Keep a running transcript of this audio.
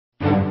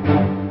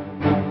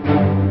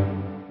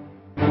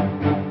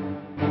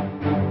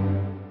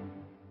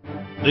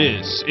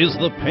This is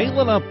the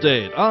Palin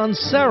Update on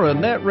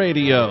SarahNet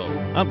Radio.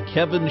 I'm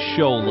Kevin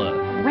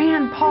Scholla.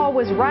 Rand Paul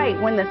was right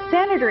when the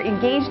senator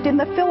engaged in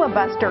the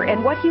filibuster,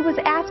 and what he was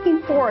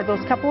asking for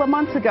those couple of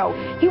months ago,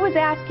 he was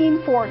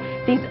asking for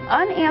these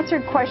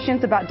unanswered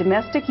questions about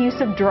domestic use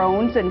of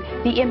drones and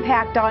the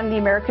impact on the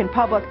American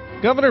public.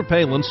 Governor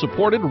Palin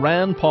supported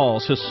Rand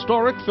Paul's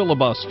historic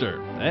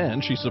filibuster,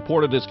 and she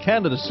supported his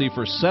candidacy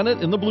for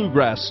Senate in the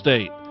Bluegrass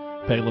state.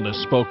 Palin has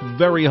spoke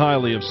very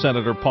highly of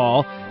Senator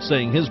Paul,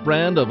 saying his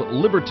brand of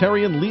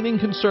libertarian-leaning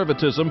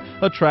conservatism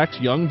attracts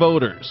young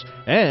voters,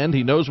 and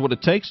he knows what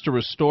it takes to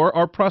restore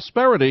our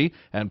prosperity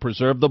and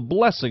preserve the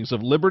blessings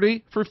of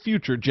liberty for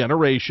future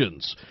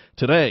generations.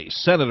 Today,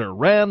 Senator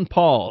Rand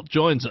Paul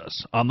joins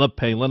us on the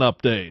Palin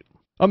Update.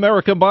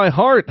 America by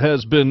Heart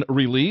has been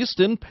released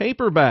in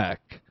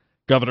paperback.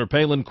 Governor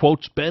Palin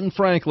quotes Ben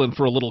Franklin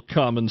for a little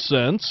common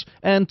sense,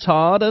 and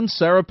Todd and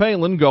Sarah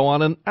Palin go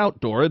on an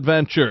outdoor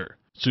adventure.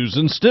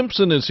 Susan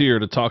Stimpson is here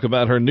to talk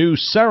about her new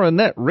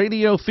SarahNet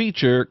radio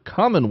feature,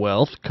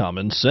 Commonwealth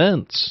Common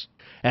Sense.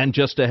 And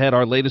just ahead,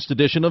 our latest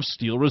edition of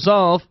Steel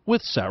Resolve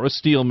with Sarah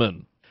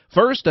Steelman.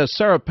 First, as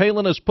Sarah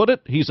Palin has put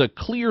it, he's a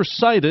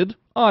clear-sighted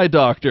eye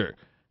doctor.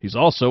 He's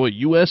also a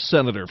U.S.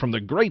 Senator from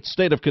the great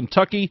state of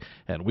Kentucky,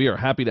 and we are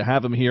happy to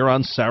have him here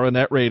on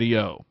SarahNet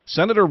Radio.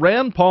 Senator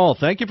Rand Paul,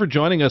 thank you for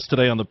joining us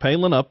today on the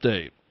Palin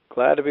Update.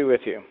 Glad to be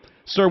with you.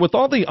 Sir, with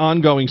all the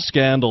ongoing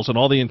scandals and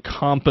all the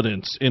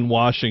incompetence in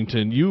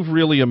Washington, you've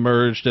really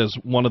emerged as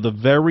one of the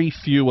very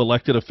few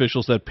elected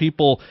officials that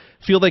people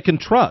feel they can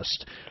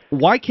trust.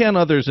 Why can't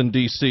others in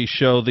D.C.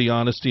 show the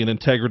honesty and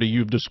integrity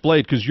you've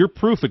displayed? Because you're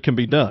proof it can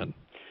be done.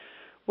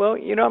 Well,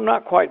 I'm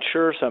not quite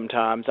sure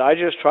sometimes. I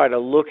just try to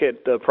look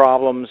at the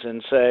problems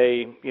and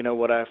say,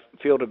 what I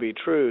feel to be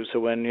true. So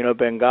when,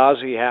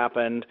 Benghazi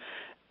happened,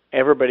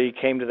 everybody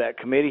came to that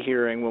committee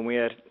hearing when we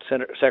had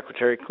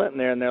Secretary Clinton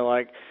there, and they're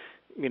like,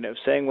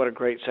 saying what a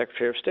great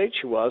Secretary of State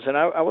she was. And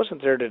I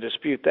wasn't there to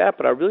dispute that,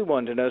 but I really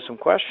wanted to know some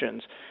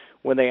questions.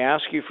 When they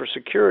ask you for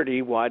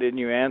security, why didn't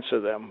you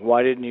answer them?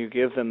 Why didn't you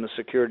give them the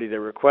security they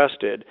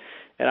requested?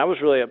 And I was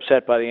really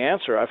upset by the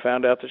answer. I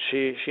found out that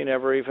she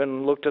never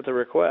even looked at the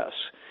requests.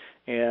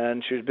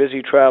 And she was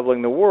busy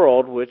traveling the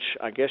world, which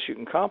I guess you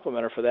can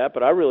compliment her for that,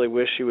 but I really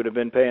wish she would have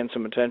been paying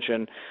some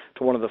attention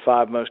to one of the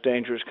 5 most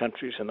dangerous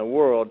countries in the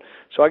world.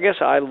 So I guess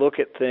I look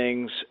at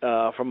things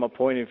from a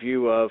point of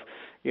view of,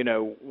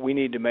 we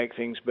need to make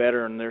things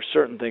better, and there's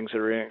certain things that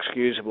are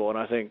inexcusable, and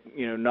I think,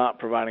 not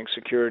providing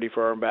security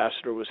for our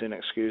ambassador was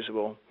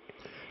inexcusable.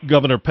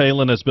 Governor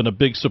Palin has been a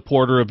big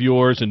supporter of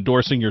yours,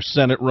 endorsing your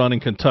Senate run in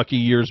Kentucky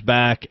years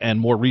back, and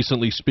more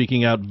recently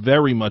speaking out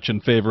very much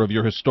in favor of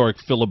your historic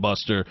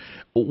filibuster.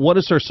 What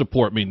does her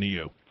support mean to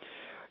you?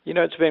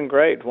 It's been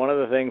great. One of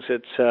the things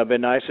that's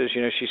been nice is,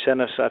 she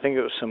sent us, I think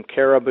it was some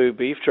caribou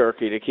beef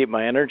jerky to keep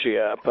my energy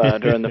up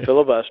during the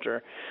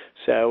filibuster.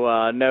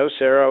 So, no,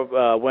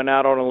 Sarah went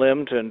out on a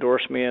limb to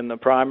endorse me in the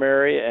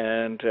primary,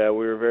 and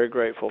we were very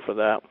grateful for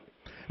that.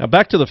 Now,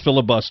 back to the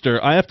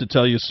filibuster, I have to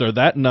tell you, sir,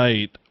 that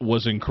night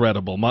was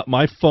incredible.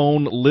 My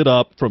phone lit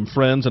up from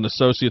friends and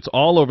associates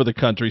all over the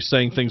country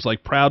saying things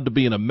like, proud to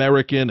be an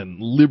American and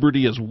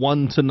liberty is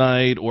won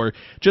tonight, or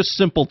just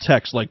simple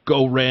text like,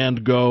 go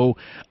Rand, go.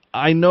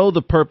 I know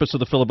the purpose of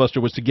the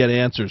filibuster was to get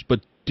answers,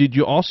 but did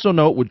you also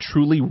know it would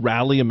truly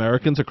rally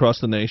Americans across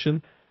the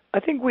nation? I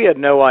think we had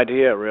no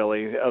idea,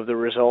 really, of the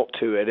result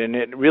to it, and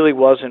it really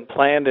wasn't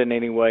planned in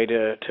any way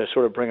to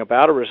sort of bring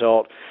about a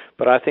result,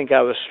 but I think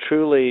I was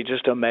truly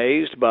just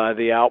amazed by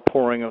the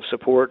outpouring of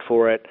support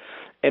for it,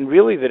 and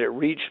really that it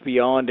reached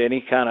beyond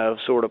any kind of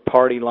sort of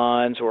party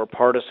lines or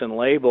partisan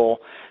label,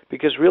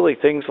 because really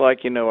things like,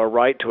 a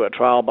right to a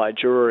trial by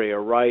jury, a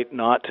right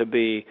not to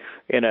be,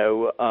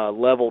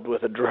 leveled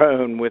with a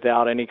drone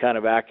without any kind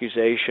of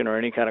accusation or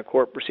any kind of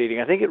court proceeding,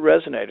 I think it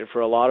resonated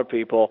for a lot of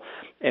people.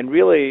 And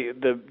really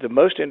the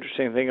most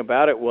interesting thing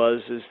about it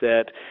is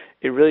that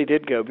it really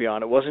did go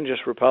beyond. It wasn't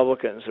just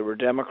Republicans. There were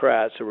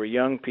Democrats. There were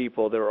young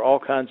people. There were all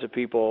kinds of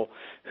people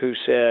who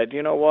said,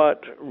 you know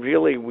what,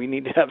 really we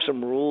need to have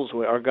some rules.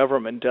 Our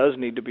government does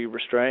need to be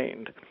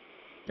restrained.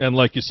 And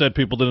like you said,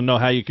 people didn't know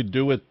how you could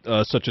do it,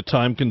 such a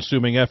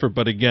time-consuming effort.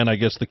 But again, I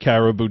guess the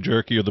caribou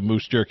jerky or the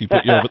moose jerky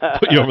put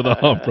you over the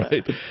hump,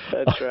 right?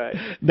 That's right.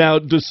 Now,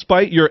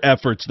 despite your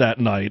efforts that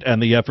night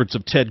and the efforts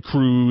of Ted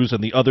Cruz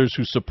and the others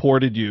who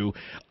supported you,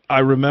 I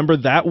remember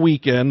that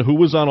weekend who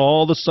was on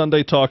all the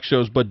Sunday talk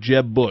shows but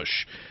Jeb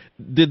Bush.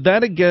 Did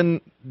that again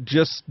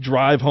just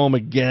drive home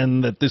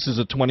again that this is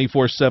a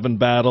 24/7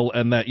 battle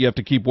and that you have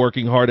to keep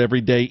working hard every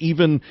day?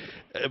 Even,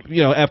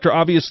 after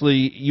obviously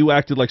you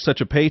acted like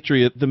such a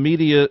patriot, the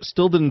media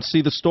still didn't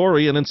see the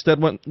story and instead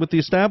went with the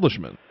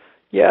establishment.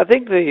 Yeah, I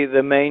think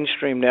the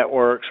mainstream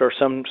networks are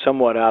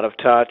somewhat out of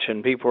touch,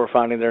 and people are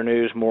finding their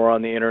news more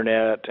on the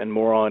internet and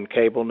more on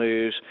cable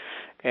news.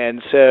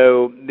 And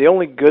so the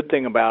only good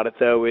thing about it,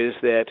 though, is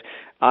that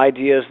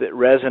ideas that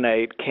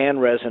resonate can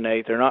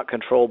resonate. They're not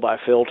controlled by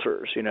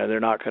filters. They're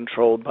not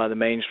controlled by the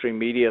mainstream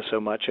media so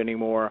much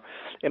anymore.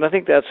 And I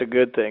think that's a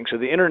good thing. So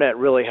the internet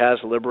really has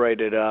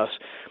liberated us.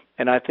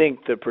 And I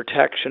think the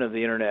protection of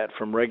the Internet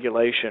from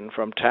regulation,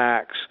 from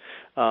tax,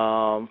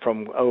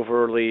 from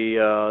overly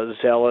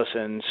zealous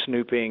and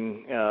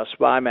snooping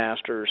spy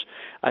masters,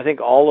 I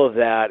think all of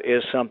that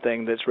is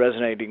something that's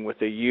resonating with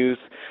the youth.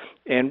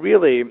 And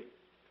really,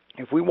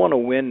 if we want to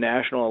win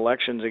national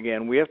elections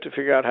again, we have to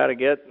figure out how to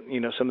get,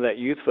 some of that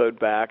youth vote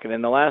back. And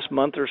in the last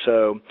month or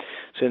so,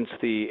 since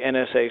the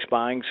NSA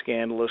spying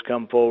scandal has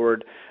come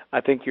forward, I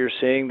think you're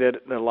seeing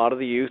that a lot of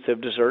the youth have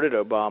deserted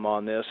Obama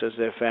on this, as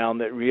they've found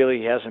that really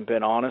he hasn't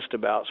been honest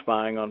about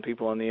spying on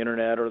people on the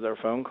Internet or their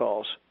phone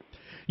calls.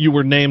 You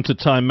were named to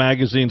Time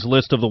Magazine's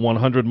list of the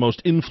 100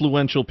 most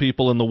influential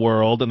people in the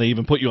world, and they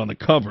even put you on the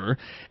cover.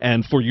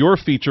 And for your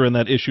feature in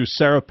that issue,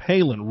 Sarah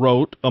Palin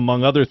wrote,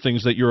 among other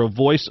things, that you're a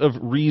voice of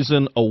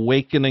reason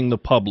awakening the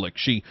public.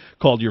 She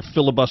called your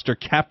filibuster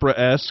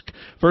Capra-esque.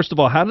 First of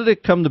all, how did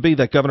it come to be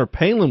that Governor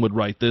Palin would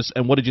write this,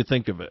 and what did you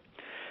think of it?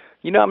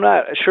 I'm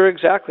not sure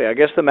exactly. I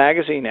guess the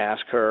magazine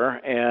asked her,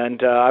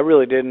 and I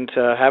really didn't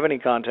have any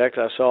contact.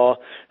 I saw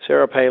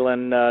Sarah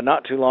Palin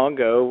not too long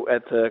ago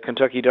at the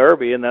Kentucky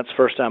Derby, and that's the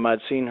first time I'd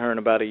seen her in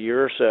about a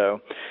year or so.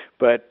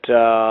 But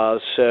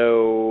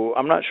so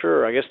I'm not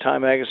sure. I guess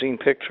Time Magazine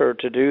picked her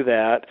to do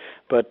that,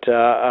 but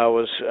I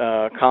was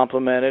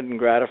complimented and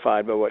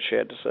gratified by what she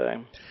had to say.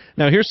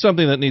 Now, here's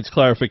something that needs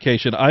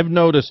clarification. I've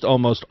noticed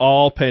almost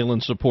all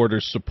Palin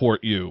supporters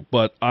support you,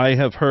 but I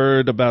have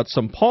heard about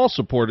some Paul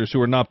supporters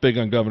who are not big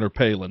on Governor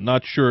Palin.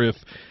 Not sure if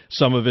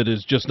some of it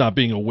is just not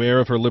being aware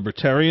of her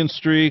libertarian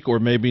streak or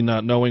maybe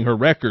not knowing her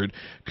record.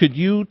 Could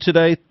you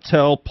today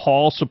tell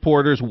Paul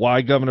supporters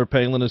why Governor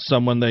Palin is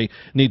someone they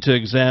need to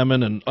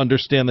examine and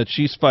understand that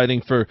she's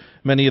fighting for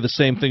many of the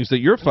same things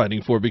that you're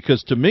fighting for?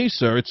 Because to me,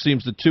 sir, it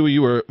seems the two of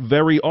you are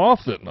very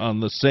often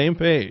on the same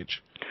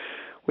page.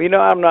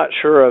 Well, I'm not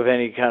sure of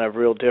any kind of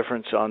real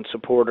difference on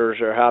supporters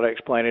or how to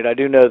explain it. I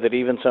do know that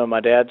even some of my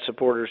dad's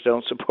supporters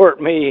don't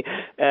support me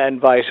and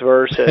vice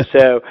versa.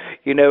 So,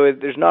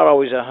 there's not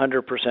always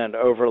 100%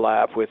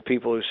 overlap with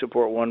people who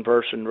support one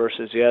person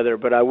versus the other.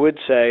 But I would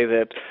say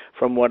that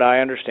from what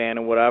I understand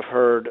and what I've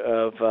heard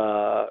of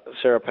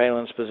Sarah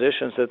Palin's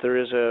positions, that there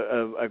is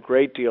a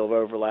great deal of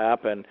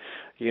overlap. And,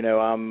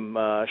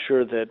 I'm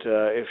sure that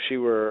if she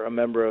were a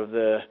member of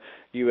the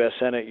U.S.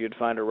 Senate, you'd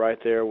find her right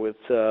there with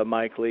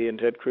Mike Lee and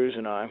Ted Cruz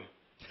and I.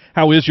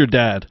 How is your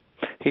dad?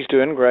 He's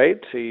doing great.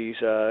 He's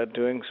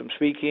doing some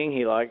speaking.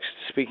 He likes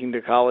speaking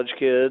to college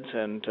kids,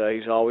 and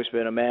he's always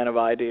been a man of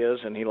ideas,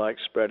 and he likes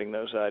spreading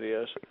those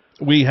ideas.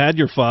 We had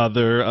your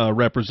father,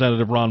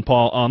 Representative Ron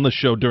Paul, on the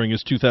show during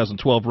his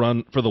 2012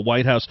 run for the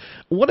White House.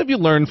 What have you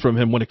learned from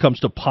him when it comes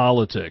to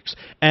politics?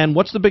 And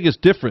what's the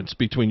biggest difference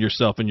between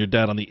yourself and your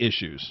dad on the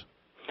issues?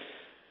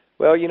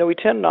 Well, we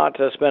tend not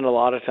to spend a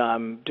lot of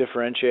time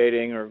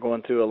differentiating or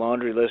going through a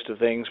laundry list of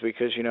things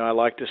because, I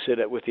like to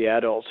sit with the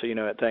adults,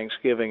 at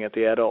Thanksgiving at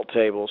the adult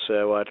table.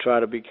 So I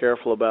try to be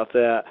careful about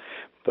that.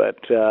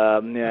 But,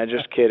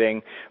 just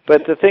kidding.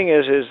 But the thing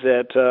is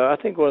that I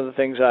think one of the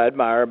things I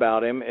admire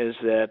about him is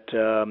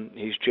that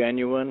he's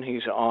genuine,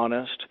 he's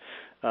honest,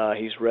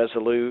 he's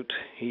resolute,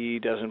 he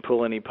doesn't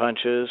pull any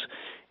punches.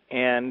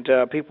 And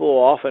people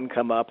will often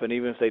come up, and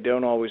even if they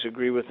don't always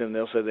agree with him,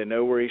 they'll say they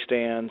know where he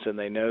stands and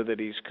they know that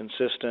he's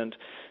consistent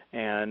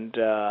and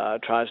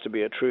tries to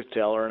be a truth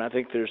teller. And I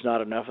think there's not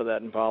enough of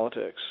that in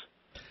politics.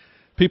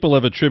 People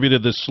have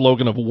attributed this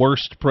slogan of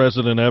worst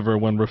president ever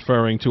when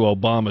referring to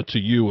Obama to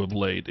you of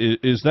late.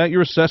 Is that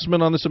your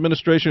assessment on this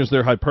administration? Is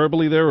there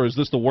hyperbole there, or is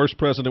this the worst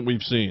president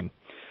we've seen?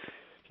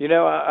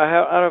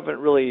 I haven't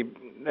really...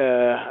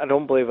 I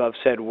don't believe I've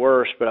said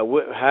worse, but I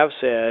have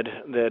said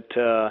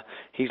that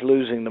he's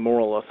losing the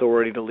moral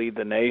authority to lead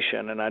the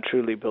nation, and I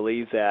truly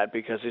believe that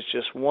because it's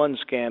just one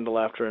scandal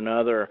after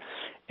another.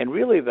 And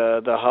really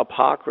the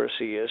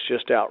hypocrisy is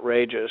just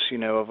outrageous,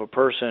 of a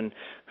person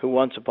who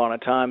once upon a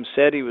time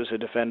said he was a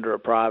defender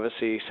of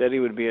privacy, said he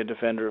would be a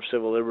defender of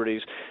civil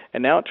liberties,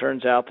 and now it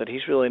turns out that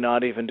he's really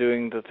not even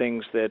doing the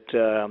things that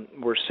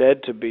were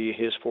said to be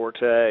his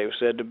forte,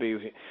 said to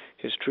be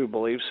his true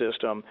belief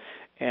system.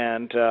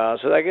 And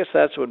so I guess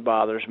that's what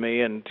bothers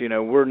me. And,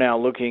 we're now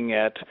looking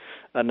at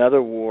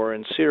another war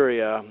in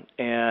Syria,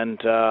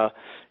 and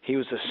he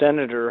was a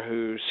senator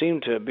who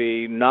seemed to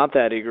be not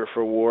that eager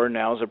for war.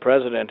 Now as a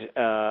president,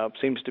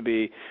 seems to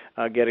be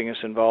getting us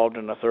involved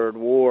in a third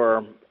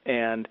war.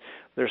 And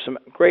there's some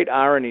great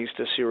ironies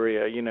to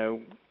Syria,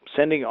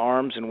 sending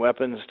arms and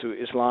weapons to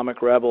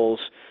Islamic rebels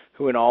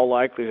who in all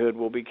likelihood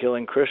will be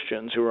killing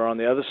Christians who are on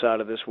the other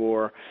side of this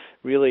war.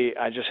 Really,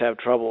 I just have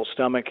trouble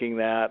stomaching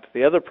that.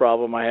 The other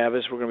problem I have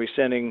is we're going to be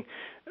sending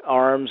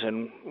arms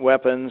and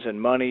weapons and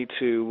money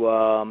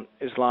to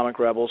Islamic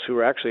rebels who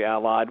are actually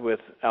allied with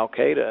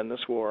al-Qaeda in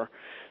this war.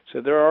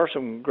 So there are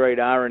some great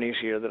ironies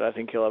here that I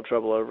think he'll have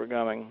trouble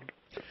overcoming.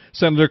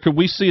 Senator, could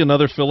we see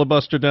another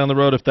filibuster down the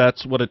road if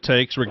that's what it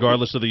takes,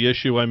 regardless of the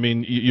issue? I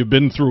mean, you've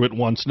been through it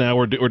once now,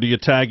 or do you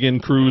tag in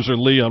Cruz or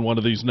Lee on one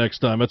of these next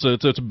time? It's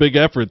a big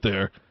effort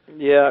there.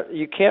 Yeah,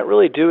 you can't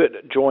really do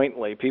it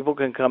jointly. People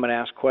can come and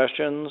ask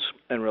questions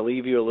and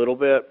relieve you a little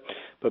bit,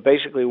 but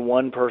basically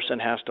one person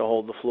has to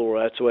hold the floor.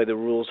 That's the way the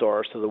rules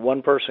are. So the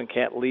one person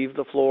can't leave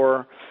the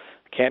floor,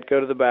 can't go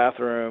to the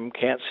bathroom,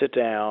 can't sit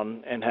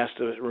down, and has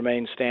to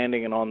remain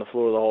standing and on the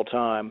floor the whole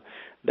time.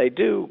 They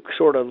do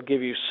sort of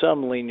give you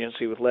some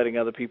leniency with letting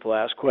other people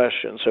ask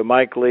questions. So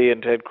Mike Lee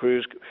and Ted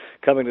Cruz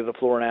coming to the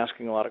floor and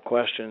asking a lot of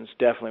questions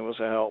definitely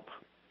was a help.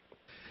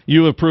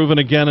 You have proven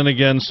again and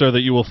again, sir,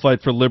 that you will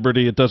fight for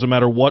liberty. It doesn't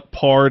matter what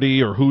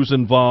party or who's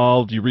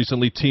involved. You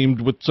recently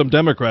teamed with some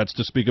Democrats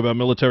to speak about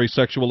military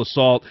sexual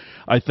assault.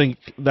 I think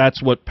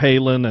that's what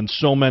Palin and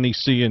so many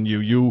see in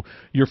you.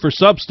 You're for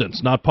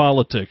substance, not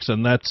politics,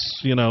 and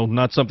that's,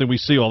 not something we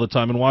see all the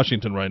time in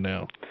Washington right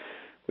now.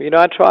 Well,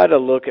 I try to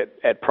look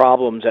at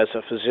problems as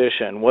a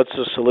physician. What's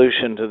the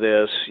solution to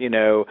this?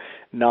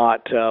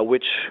 Not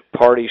which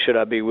party should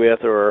I be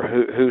with or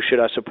who should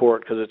I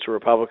support because it's a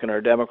Republican or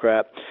a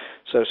Democrat.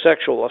 So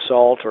sexual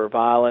assault or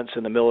violence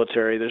in the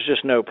military, there's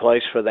just no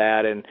place for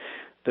that. And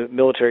the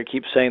military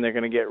keeps saying they're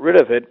going to get rid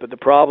of it, but the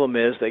problem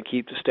is they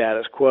keep the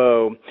status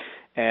quo.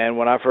 And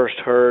when I first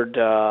heard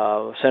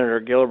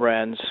Senator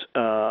Gillibrand's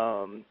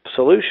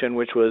solution,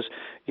 which was,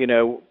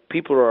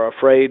 people are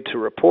afraid to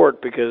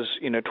report because,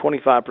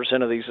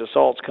 25% of these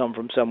assaults come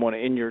from someone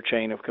in your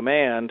chain of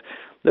command.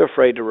 They're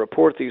afraid to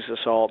report these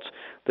assaults,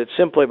 that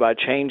simply by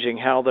changing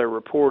how they're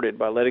reported,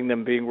 by letting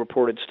them being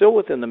reported still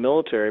within the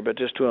military, but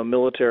just to a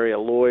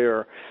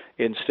lawyer,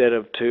 instead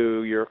of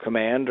to your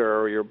commander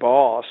or your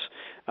boss,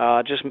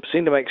 just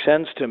seemed to make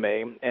sense to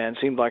me and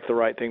seemed like the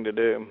right thing to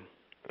do.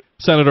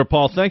 Senator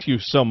Paul, thank you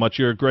so much.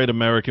 You're a great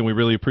American. We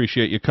really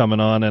appreciate you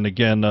coming on. And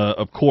again,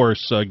 of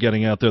course,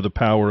 getting out there the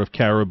power of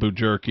caribou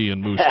jerky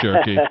and moose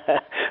jerky.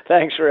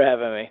 Thanks for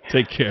having me.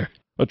 Take care.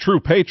 A true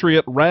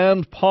patriot,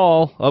 Rand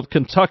Paul of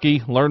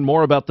Kentucky. Learn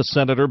more about the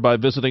senator by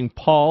visiting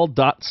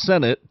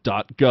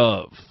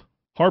paul.senate.gov.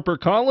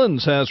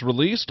 HarperCollins has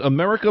released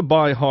America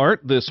by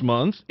Heart this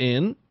month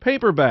in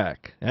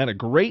paperback. And a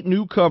great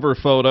new cover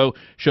photo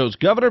shows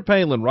Governor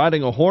Palin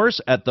riding a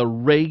horse at the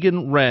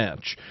Reagan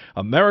Ranch.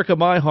 America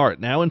by Heart,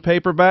 now in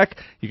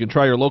paperback. You can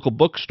try your local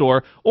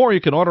bookstore, or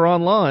you can order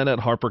online at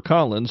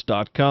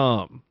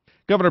harpercollins.com.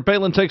 Governor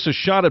Palin takes a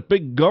shot at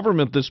big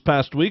government this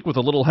past week with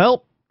a little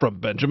help from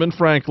Benjamin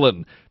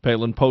Franklin.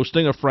 Palin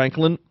posting a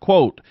Franklin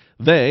quote,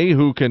 "They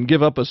who can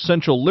give up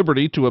essential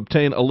liberty to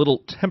obtain a little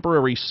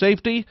temporary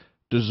safety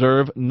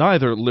deserve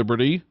neither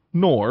liberty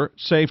nor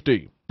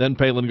safety." Then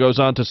Palin goes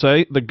on to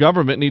say, "The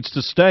government needs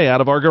to stay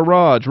out of our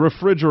garage,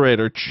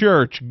 refrigerator,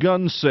 church,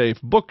 gun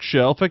safe,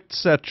 bookshelf,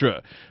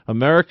 etc.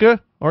 America,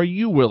 are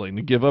you willing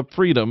to give up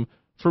freedom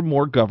for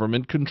more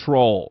government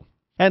control?"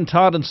 And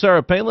Todd and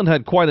Sarah Palin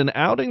had quite an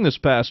outing this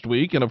past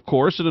week, and of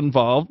course it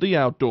involved the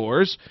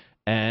outdoors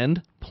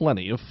and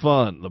plenty of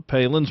fun. The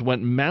Palins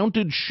went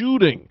mounted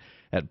shooting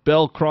at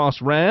Bell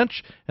Cross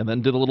Ranch, and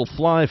then did a little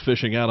fly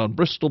fishing out on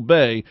Bristol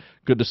Bay.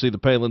 Good to see the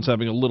Palins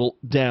having a little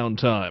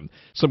downtime.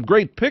 Some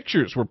great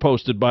pictures were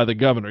posted by the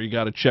governor. You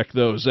got to check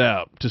those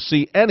out. To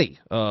see any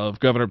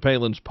of Governor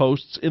Palin's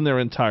posts in their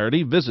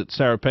entirety, visit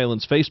Sarah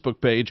Palin's Facebook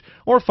page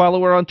or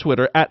follow her on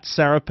Twitter at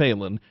Sarah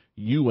Palin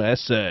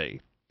USA.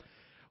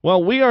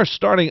 Well, we are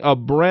starting a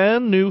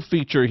brand new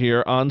feature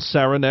here on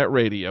SarahNet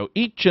Radio.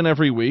 Each and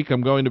every week,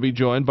 I'm going to be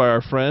joined by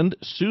our friend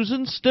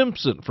Susan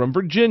Stimson from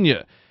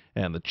Virginia.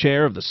 And the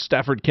chair of the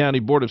Stafford County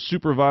Board of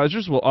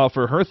Supervisors will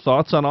offer her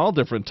thoughts on all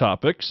different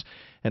topics.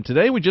 And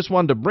today we just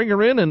wanted to bring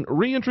her in and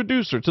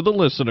reintroduce her to the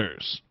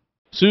listeners.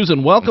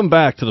 Susan, welcome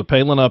back to the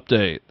Palin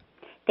Update.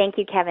 Thank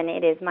you, Kevin.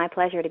 It is my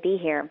pleasure to be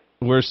here.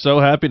 We're so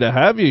happy to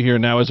have you here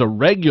now as a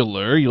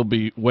regular. You'll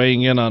be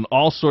weighing in on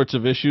all sorts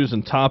of issues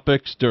and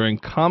topics during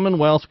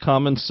Commonwealth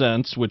Common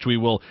Sense, which we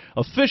will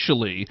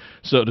officially,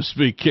 so to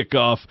speak, kick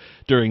off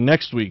during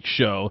next week's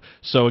show.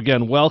 So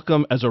again,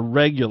 welcome as a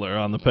regular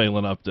on the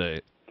Palin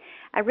Update.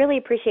 I really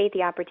appreciate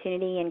the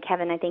opportunity, and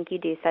Kevin, I think you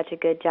do such a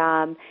good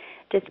job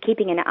just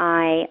keeping an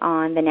eye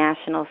on the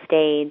national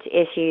stage,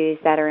 issues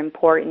that are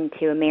important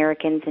to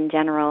Americans in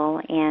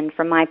general. And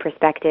from my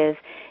perspective,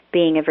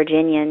 being a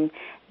Virginian,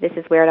 this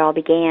is where it all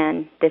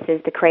began. This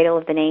is the cradle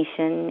of the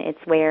nation.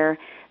 It's where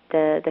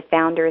the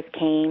founders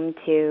came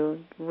to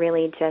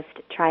really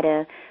just try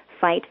to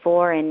fight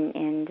for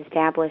and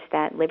establish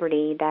that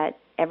liberty that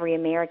every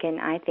American,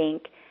 I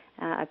think,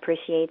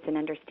 appreciates and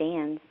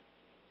understands.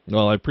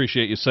 Well, I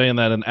appreciate you saying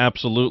that, and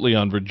absolutely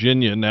on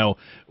Virginia. Now,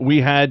 we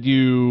had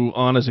you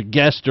on as a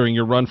guest during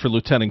your run for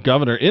lieutenant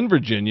governor in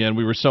Virginia, and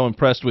we were so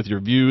impressed with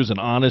your views and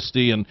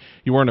honesty, and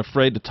you weren't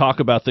afraid to talk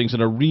about things in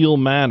a real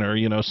manner,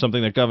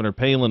 something that Governor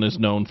Palin is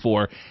known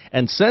for.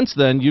 And since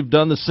then, you've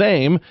done the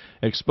same,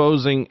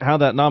 exposing how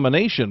that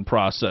nomination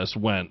process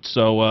went.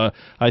 So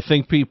I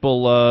think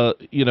people,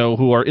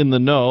 who are in the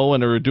know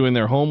and are doing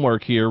their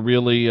homework here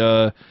really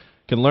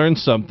can learn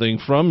something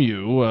from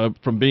you,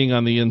 from being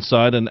on the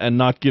inside and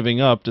not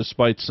giving up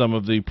despite some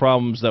of the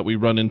problems that we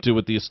run into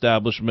with the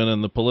establishment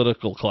and the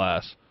political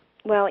class.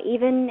 Well,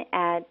 even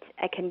at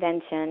a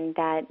convention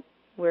that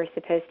we're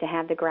supposed to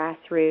have the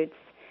grassroots,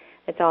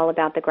 it's all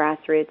about the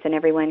grassroots and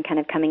everyone kind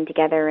of coming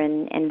together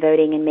and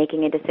voting and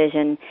making a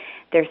decision,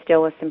 there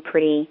still was some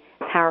pretty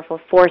powerful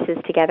forces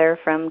together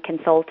from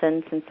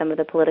consultants and some of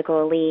the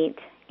political elite.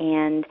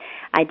 And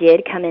I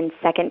did come in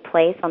second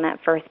place on that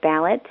first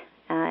ballot.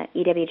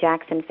 E.W.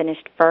 Jackson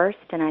finished first,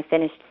 and I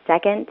finished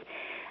second,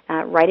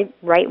 right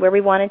where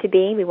we wanted to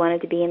be. We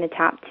wanted to be in the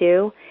top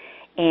two.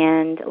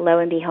 And lo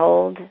and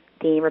behold,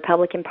 the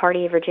Republican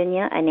Party of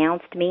Virginia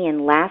announced me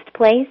in last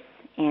place,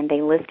 and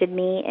they listed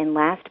me in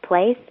last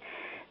place.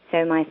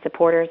 So my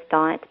supporters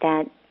thought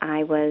that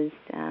I was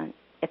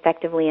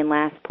effectively in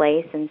last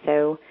place, and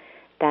so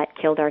that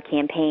killed our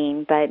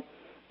campaign. But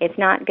it's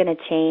not going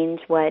to change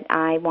what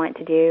I want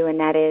to do, and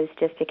that is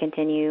just to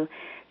continue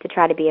to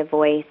try to be a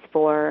voice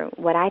for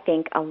what I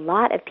think a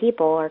lot of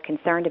people are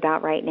concerned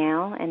about right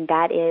now, and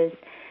that is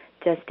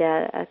just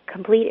a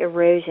complete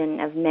erosion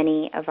of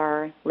many of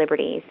our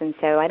liberties. And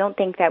so I don't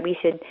think that we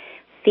should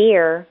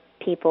fear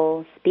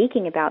people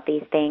speaking about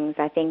these things.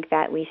 I think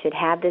that we should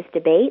have this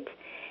debate,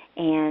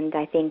 and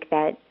I think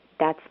that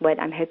that's what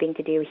I'm hoping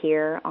to do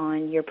here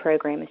on your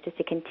program, is just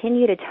to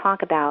continue to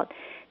talk about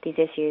these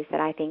issues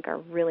that I think are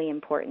really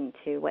important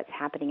to what's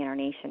happening in our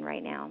nation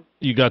right now.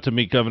 You got to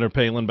meet Governor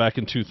Palin back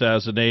in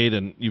 2008,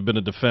 and you've been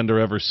a defender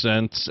ever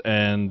since.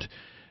 And,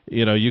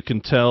 you know, you can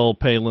tell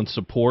Palin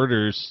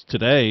supporters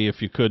today,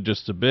 if you could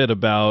just a bit,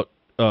 about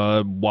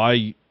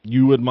why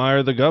you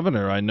admire the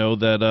governor. I know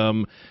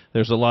that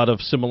there's a lot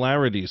of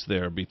similarities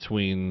there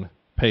between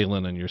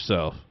Palin and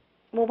yourself.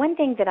 Well, one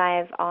thing that I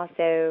have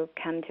also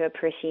come to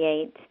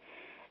appreciate,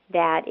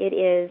 that it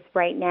is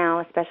right now,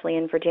 especially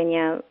in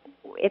Virginia,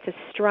 it's a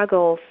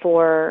struggle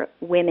for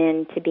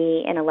women to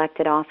be in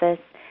elected office.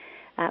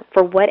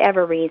 For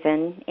whatever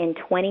reason, in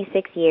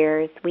 26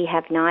 years, we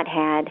have not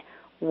had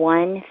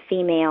one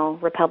female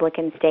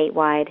Republican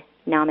statewide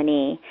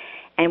nominee,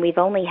 and we've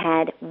only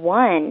had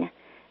one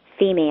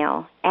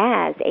female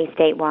as a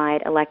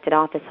statewide elected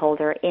office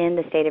holder in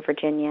the state of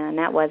Virginia, and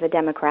that was a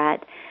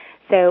Democrat.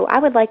 So I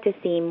would like to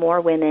see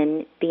more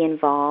women be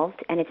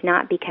involved, and it's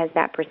not because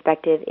that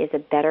perspective is a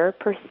better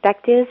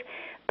perspective,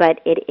 but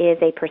it is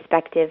a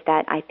perspective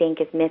that I think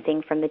is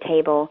missing from the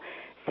table.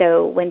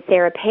 So when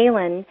Sarah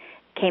Palin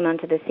came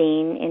onto the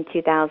scene in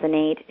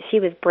 2008, she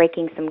was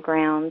breaking some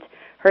ground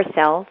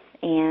herself,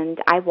 and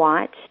I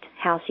watched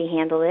how she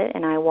handled it,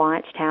 and I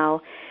watched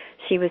how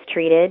she was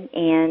treated,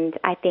 and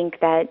I think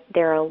that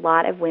there are a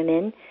lot of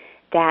women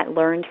that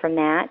learned from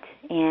that,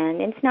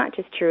 and it's not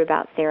just true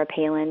about Sarah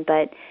Palin,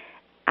 but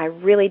I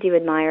really do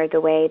admire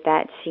the way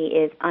that she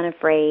is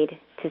unafraid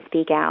to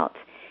speak out.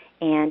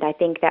 And I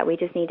think that we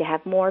just need to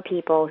have more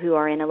people who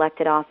are in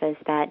elected office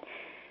that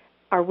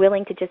are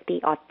willing to just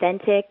be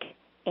authentic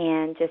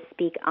and just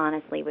speak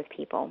honestly with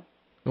people.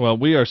 Well,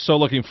 we are so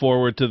looking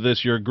forward to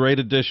this. You're a great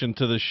addition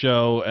to the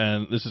show,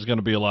 and this is going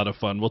to be a lot of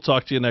fun. We'll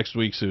talk to you next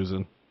week,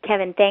 Susan.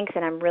 Kevin, thanks,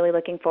 and I'm really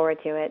looking forward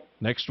to it.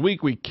 Next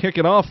week, we kick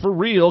it off for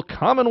real.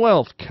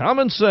 Commonwealth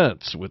Common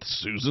Sense with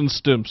Susan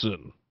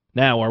Stimson.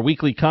 Now, our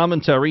weekly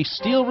commentary,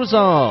 Steel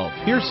Resolve.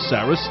 Here's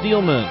Sarah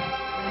Steelman.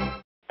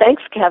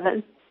 Thanks,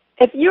 Kevin.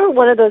 If you're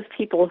one of those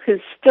people who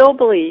still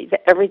believe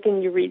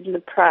everything you read in the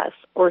press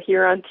or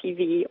hear on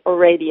TV or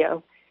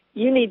radio,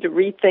 you need to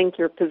rethink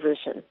your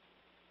position.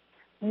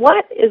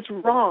 What is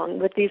wrong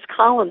with these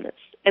columnists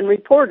and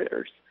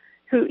reporters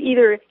who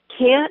either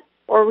can't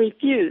or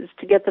refuse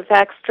to get the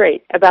facts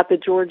straight about the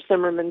George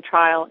Zimmerman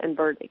trial and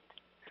verdict?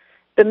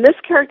 The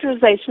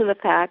mischaracterization of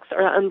the facts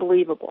are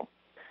unbelievable.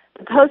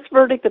 The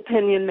post-verdict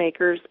opinion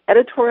makers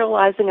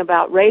editorializing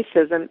about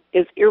racism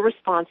is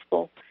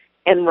irresponsible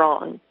and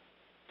wrong.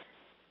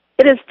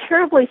 It is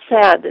terribly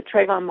sad that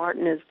Trayvon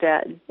Martin is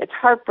dead. It's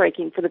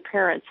heartbreaking for the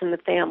parents and the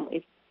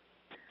families.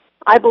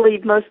 I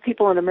believe most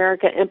people in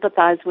America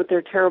empathize with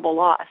their terrible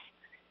loss,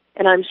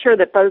 and I'm sure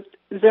that both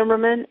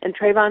Zimmerman and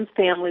Trayvon's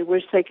family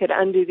wish they could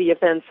undo the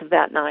events of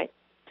that night.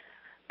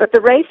 But the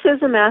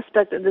racism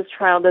aspect of this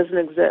trial doesn't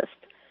exist.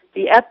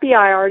 The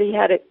FBI already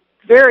had a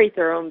very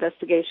thorough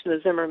investigation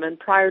of Zimmerman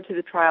prior to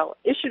the trial,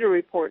 issued a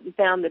report, and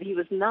found that he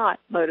was not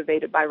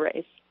motivated by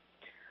race.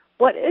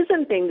 What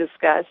isn't being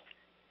discussed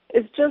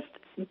is just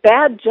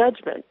bad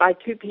judgment by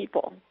two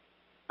people.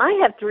 I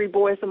have 3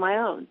 boys of my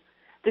own.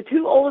 The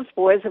 2 oldest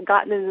boys have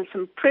gotten into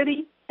some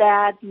pretty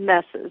bad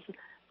messes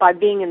by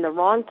being in the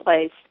wrong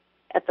place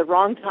at the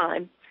wrong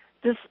time,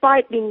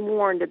 despite being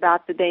warned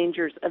about the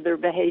dangers of their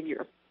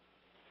behavior.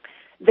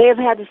 They have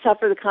had to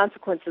suffer the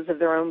consequences of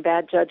their own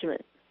bad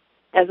judgment.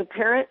 As a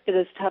parent, it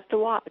is tough to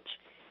watch.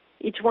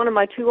 Each one of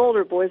my 2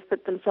 older boys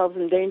put themselves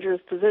in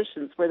dangerous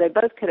positions where they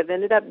both could have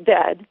ended up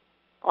dead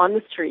on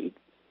the street,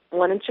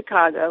 one in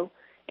Chicago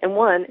and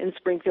one in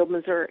Springfield,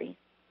 Missouri.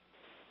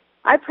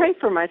 I pray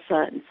for my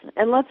sons,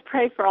 and let's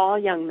pray for all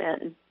young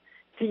men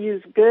to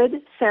use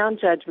good, sound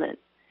judgment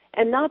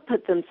and not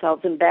put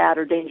themselves in bad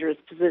or dangerous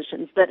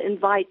positions that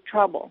invite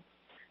trouble.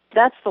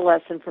 That's the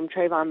lesson from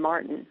Trayvon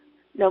Martin,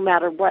 no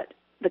matter what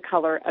the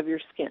color of your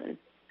skin.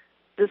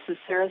 This is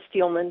Sarah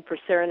Steelman for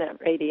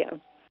SaraNet Radio.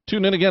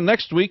 Tune in again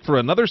next week for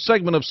another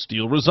segment of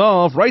Steel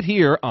Resolve right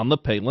here on the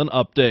Palin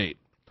Update.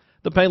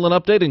 The Palin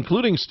Update,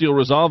 including Steel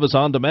Resolve, is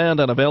on demand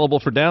and available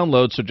for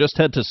download, so just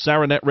head to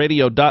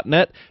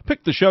SaraNetRadio.net,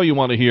 pick the show you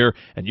want to hear,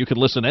 and you can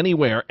listen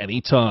anywhere,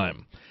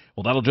 anytime.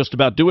 Well, that'll just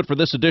about do it for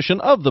this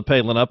edition of the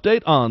Palin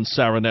Update on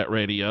SaraNet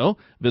Radio.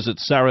 Visit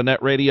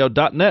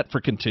SaraNetRadio.net for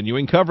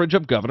continuing coverage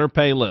of Governor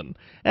Palin.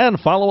 And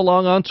follow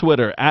along on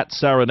Twitter at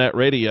SaraNet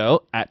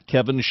Radio, at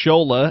Kevin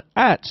Scholla,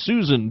 at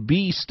Susan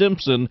B.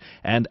 Stimpson,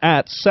 and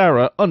at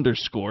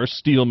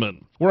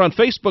Sarah_Steelman. We're on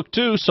Facebook,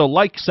 too, so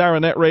like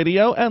SaraNet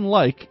Radio and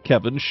like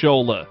Kevin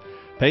Scholla.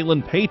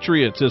 Palin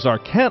Patriots is our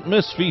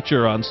can't-miss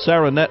feature on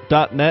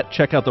SaraNet.net.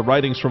 Check out the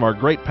writings from our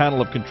great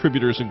panel of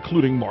contributors,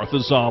 including Martha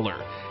Zoller.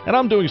 And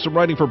I'm doing some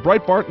writing for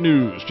Breitbart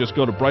News. Just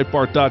go to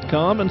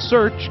Breitbart.com and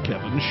search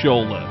Kevin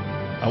Scholla.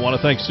 I want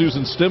to thank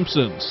Susan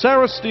Stimpson,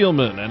 Sarah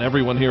Steelman, and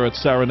everyone here at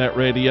SaraNet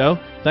Radio.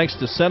 Thanks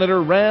to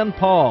Senator Rand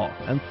Paul.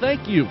 And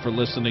thank you for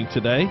listening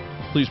today.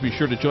 Please be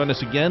sure to join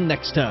us again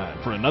next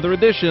time for another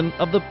edition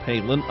of the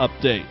Palin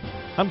Update.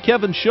 I'm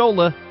Kevin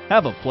Scholla.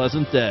 Have a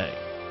pleasant day.